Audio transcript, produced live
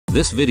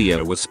This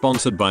video was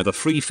sponsored by the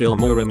free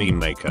Filmora meme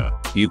maker.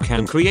 You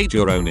can create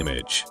your own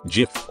image,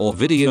 GIF, or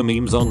video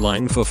memes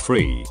online for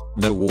free.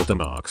 No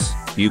watermarks.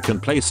 You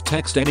can place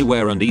text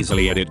anywhere and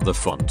easily edit the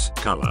font,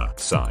 color,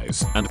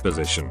 size, and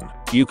position.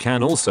 You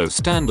can also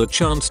stand a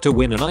chance to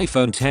win an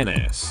iPhone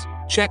XS.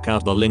 Check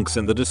out the links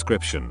in the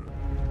description.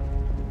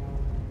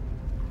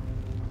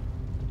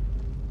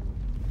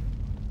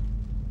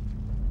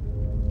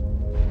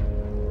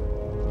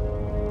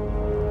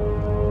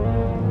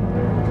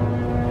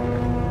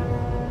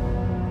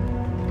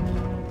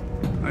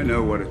 I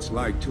know what it's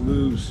like to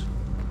lose.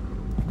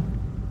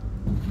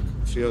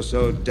 Feel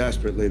so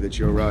desperately that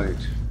you're right,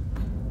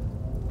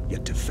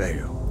 yet to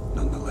fail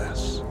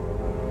nonetheless.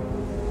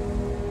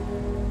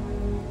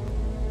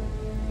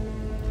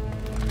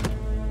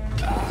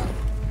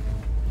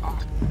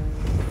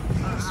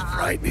 It's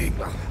frightening.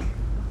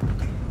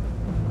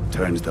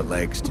 Turns the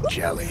legs to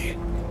jelly.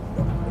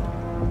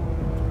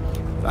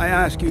 If I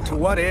ask you to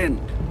what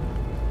end?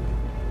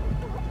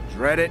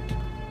 Dread it?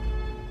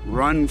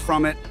 Run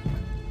from it?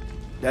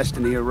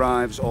 Destiny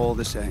arrives all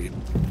the same.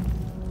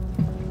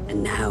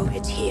 And now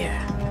it's here.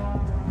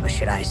 Or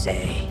should I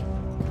say,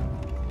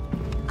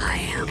 I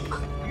am.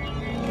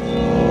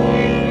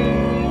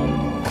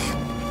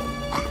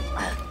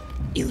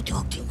 You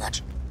talk too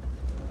much.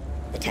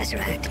 The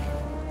Tesseract.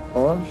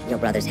 Or your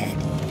brother's head.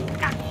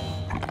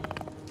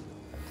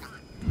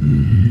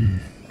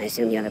 I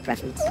assume you have a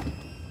preference?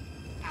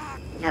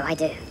 No, I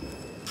do.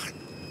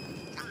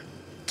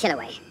 Kill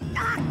away.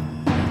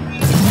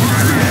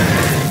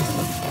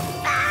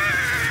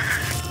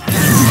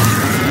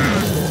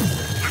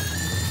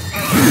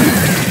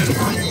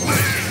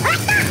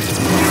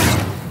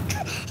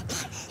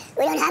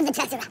 We don't have the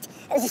Tesseract.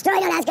 It was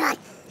destroyed on Asgard.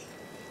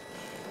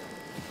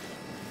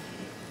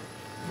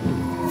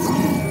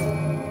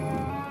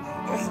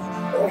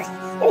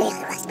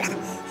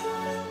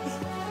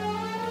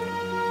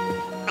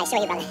 I assure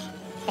you, brother,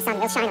 the sun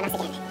will shine on us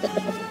again.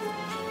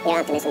 Your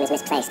optimism is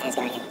misplaced,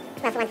 Asgardian.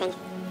 Well, for one thing,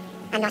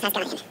 I'm not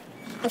Asgardian.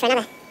 And for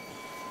another,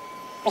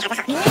 we have a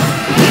heart.